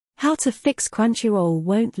How to fix Crunchyroll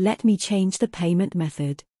won't let me change the payment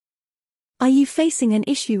method. Are you facing an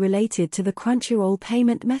issue related to the Crunchyroll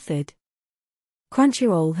payment method?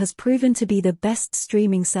 Crunchyroll has proven to be the best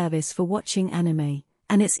streaming service for watching anime,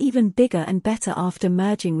 and it's even bigger and better after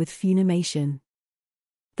merging with Funimation.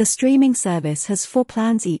 The streaming service has 4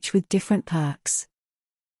 plans each with different perks.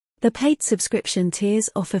 The paid subscription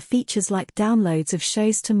tiers offer features like downloads of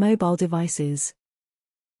shows to mobile devices.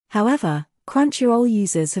 However, Crunchyroll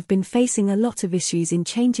users have been facing a lot of issues in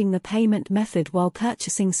changing the payment method while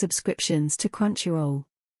purchasing subscriptions to Crunchyroll.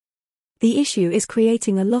 The issue is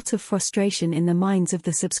creating a lot of frustration in the minds of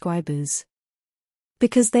the subscribers,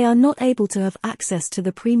 because they are not able to have access to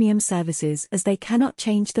the premium services as they cannot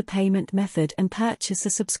change the payment method and purchase a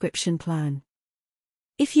subscription plan.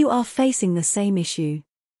 If you are facing the same issue,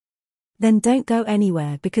 then don't go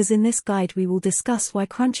anywhere, because in this guide we will discuss why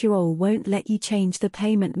Crunchyroll won't let you change the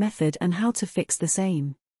payment method and how to fix the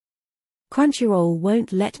same. Crunchyroll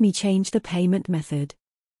won't let me change the payment method.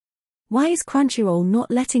 Why is Crunchyroll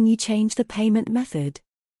not letting you change the payment method?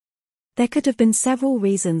 There could have been several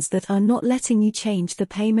reasons that are not letting you change the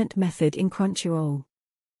payment method in Crunchyroll.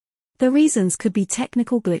 The reasons could be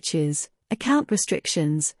technical glitches, account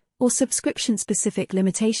restrictions, or subscription-specific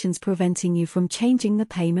limitations preventing you from changing the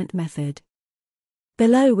payment method.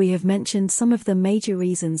 Below we have mentioned some of the major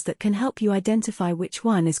reasons that can help you identify which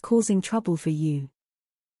one is causing trouble for you.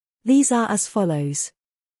 These are as follows.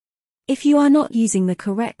 If you are not using the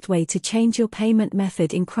correct way to change your payment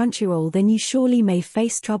method in Crunchyroll, then you surely may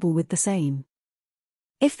face trouble with the same.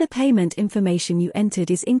 If the payment information you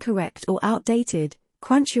entered is incorrect or outdated,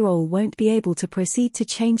 Crunchyroll won't be able to proceed to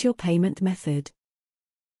change your payment method.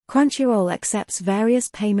 Crunchyroll accepts various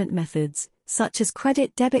payment methods, such as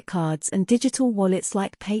credit debit cards and digital wallets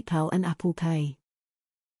like PayPal and Apple Pay.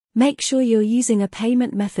 Make sure you're using a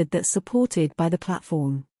payment method that's supported by the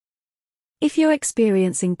platform. If you're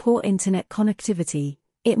experiencing poor internet connectivity,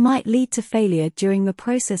 it might lead to failure during the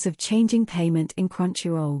process of changing payment in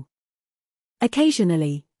Crunchyroll.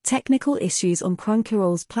 Occasionally, technical issues on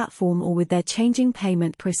Crunchyroll's platform or with their changing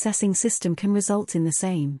payment processing system can result in the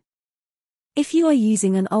same. If you are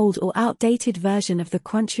using an old or outdated version of the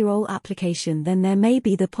Crunchyroll application, then there may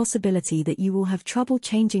be the possibility that you will have trouble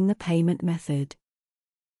changing the payment method.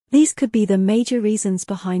 These could be the major reasons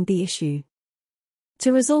behind the issue.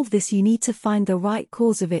 To resolve this, you need to find the right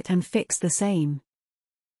cause of it and fix the same.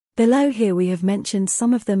 Below here we have mentioned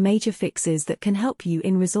some of the major fixes that can help you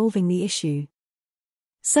in resolving the issue.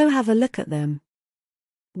 So have a look at them.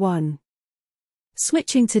 1.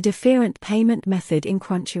 Switching to different payment method in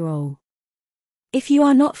Crunchyroll. If you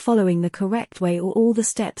are not following the correct way or all the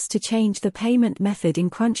steps to change the payment method in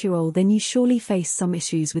Crunchyroll, then you surely face some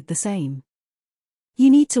issues with the same. You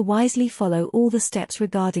need to wisely follow all the steps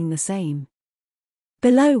regarding the same.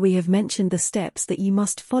 Below we have mentioned the steps that you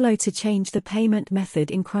must follow to change the payment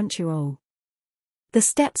method in Crunchyroll. The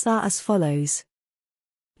steps are as follows.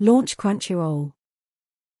 Launch Crunchyroll.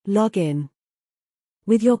 Log in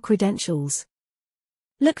with your credentials.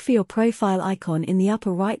 Look for your profile icon in the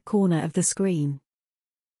upper right corner of the screen.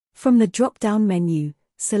 From the drop-down menu,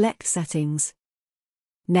 select Settings.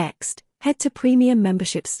 Next, head to Premium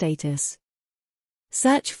Membership Status.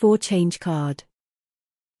 Search for Change Card.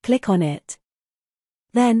 Click on it.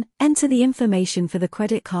 Then, enter the information for the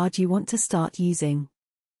credit card you want to start using.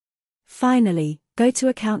 Finally, go to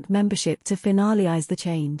Account Membership to finalize the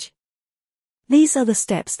change. These are the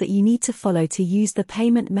steps that you need to follow to use the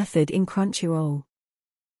payment method in Crunchyroll.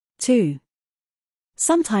 2.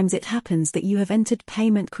 Sometimes it happens that you have entered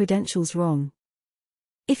payment credentials wrong.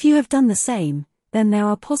 If you have done the same, then there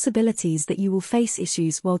are possibilities that you will face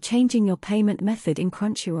issues while changing your payment method in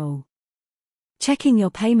Crunchyroll. Checking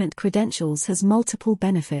your payment credentials has multiple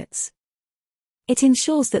benefits. It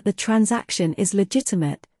ensures that the transaction is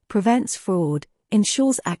legitimate, prevents fraud,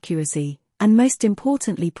 ensures accuracy, and most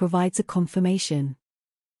importantly provides a confirmation.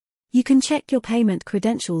 You can check your payment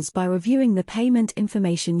credentials by reviewing the payment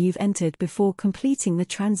information you've entered before completing the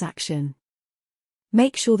transaction.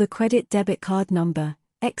 Make sure the credit debit card number,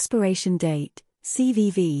 expiration date,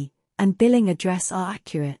 CVV, and billing address are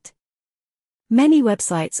accurate. Many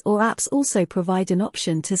websites or apps also provide an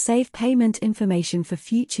option to save payment information for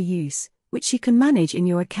future use, which you can manage in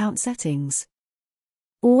your account settings.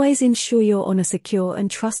 Always ensure you're on a secure and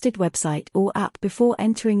trusted website or app before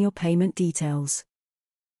entering your payment details.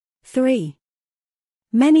 3.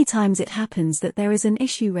 Many times it happens that there is an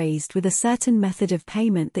issue raised with a certain method of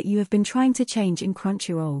payment that you have been trying to change in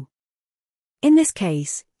Crunchyroll. In this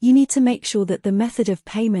case, you need to make sure that the method of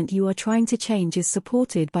payment you are trying to change is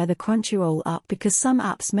supported by the Crunchyroll app, because some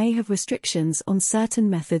apps may have restrictions on certain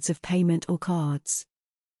methods of payment or cards.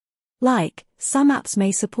 Like, some apps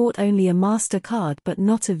may support only a MasterCard but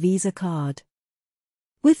not a Visa card.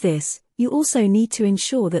 With this, you also need to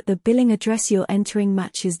ensure that the billing address you're entering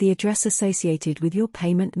matches the address associated with your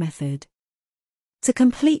payment method. To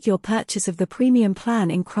complete your purchase of the premium plan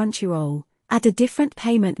in Crunchyroll, add a different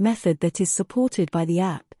payment method that is supported by the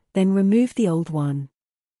app, then remove the old one.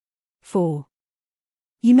 4.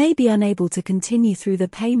 You may be unable to continue through the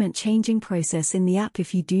payment changing process in the app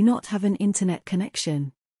if you do not have an internet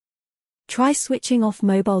connection. Try switching off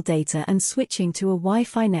mobile data and switching to a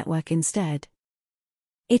Wi-Fi network instead.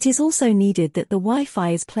 It is also needed that the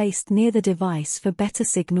Wi-Fi is placed near the device for better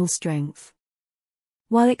signal strength.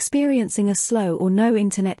 While experiencing a slow or no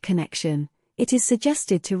internet connection, it is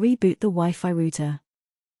suggested to reboot the Wi-Fi router.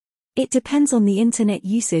 It depends on the internet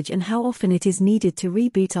usage and how often it is needed to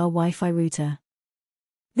reboot our Wi-Fi router.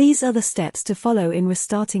 These are the steps to follow in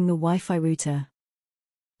restarting the Wi-Fi router.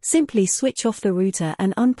 Simply switch off the router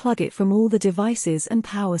and unplug it from all the devices and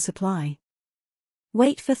power supply.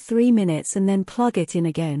 Wait for 3 minutes and then plug it in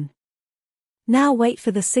again. Now wait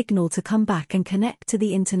for the signal to come back and connect to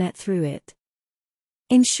the internet through it.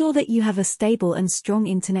 Ensure that you have a stable and strong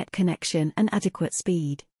internet connection and adequate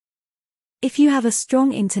speed. If you have a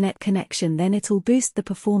strong internet connection, then it'll boost the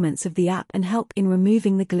performance of the app and help in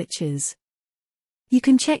removing the glitches. You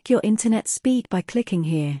can check your internet speed by clicking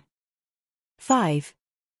here. 5.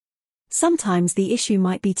 Sometimes the issue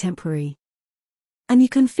might be temporary. And you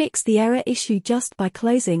can fix the error issue just by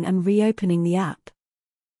closing and reopening the app.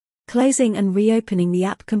 Closing and reopening the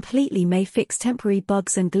app completely may fix temporary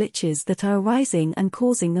bugs and glitches that are arising and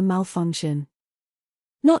causing the malfunction.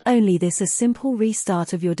 Not only this, a simple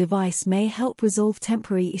restart of your device may help resolve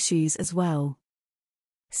temporary issues as well.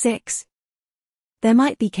 6. There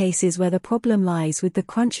might be cases where the problem lies with the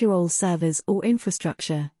Crunchyroll servers or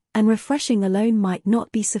infrastructure, and refreshing alone might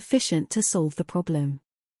not be sufficient to solve the problem.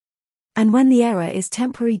 And when the error is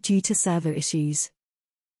temporary due to server issues,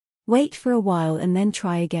 wait for a while and then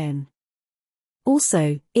try again.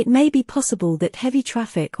 Also, it may be possible that heavy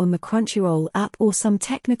traffic on the Crunchyroll app or some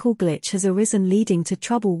technical glitch has arisen leading to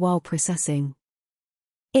trouble while processing.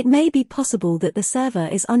 It may be possible that the server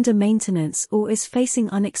is under maintenance or is facing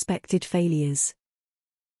unexpected failures.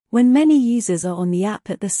 When many users are on the app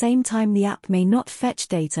at the same time, the app may not fetch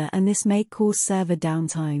data and this may cause server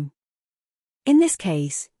downtime. In this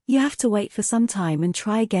case, you have to wait for some time and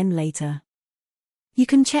try again later. You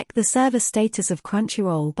can check the server status of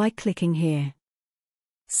Crunchyroll by clicking here.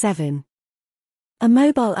 7. A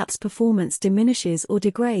mobile app's performance diminishes or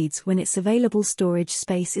degrades when its available storage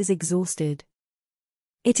space is exhausted.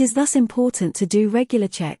 It is thus important to do regular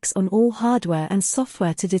checks on all hardware and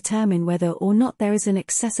software to determine whether or not there is an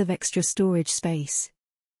excessive extra storage space.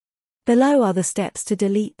 Below are the steps to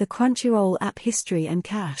delete the Crunchyroll app history and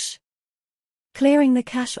cache. Clearing the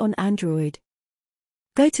cache on Android.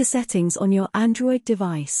 Go to Settings on your Android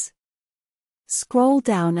device. Scroll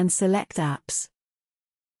down and select Apps.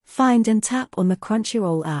 Find and tap on the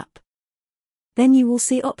Crunchyroll app. Then you will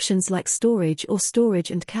see options like Storage or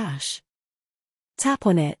Storage and Cache. Tap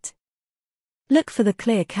on it. Look for the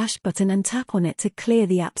Clear Cache button and tap on it to clear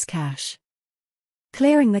the app's cache.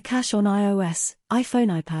 Clearing the cache on iOS,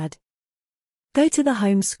 iPhone, iPad. Go to the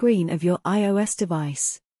home screen of your iOS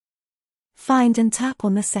device. Find and tap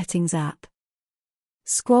on the Settings app.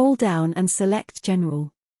 Scroll down and select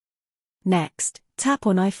General. Next, tap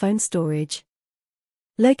on iPhone Storage.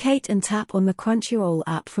 Locate and tap on the Crunchyroll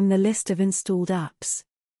app from the list of installed apps.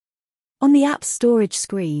 On the app storage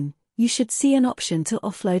screen, you should see an option to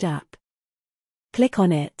offload app. Click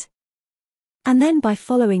on it. And then by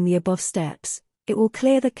following the above steps, it will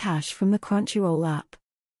clear the cache from the Crunchyroll app.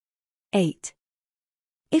 8.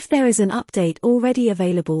 If there is an update already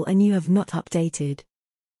available and you have not updated,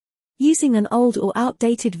 using an old or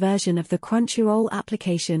outdated version of the Crunchyroll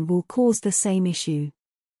application will cause the same issue.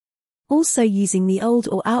 Also, using the old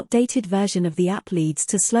or outdated version of the app leads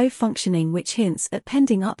to slow functioning, which hints at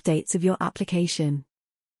pending updates of your application.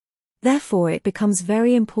 Therefore, it becomes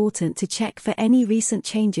very important to check for any recent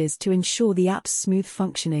changes to ensure the app's smooth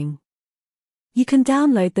functioning. You can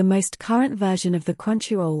download the most current version of the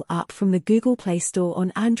Crunchyroll app from the Google Play Store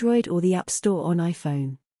on Android or the App Store on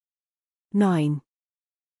iPhone. 9.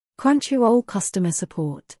 Crunchyroll Customer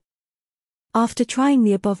Support. After trying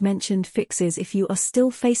the above-mentioned fixes, if you are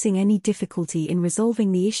still facing any difficulty in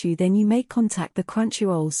resolving the issue, then you may contact the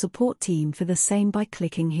Crunchyroll support team for the same by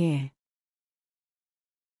clicking here.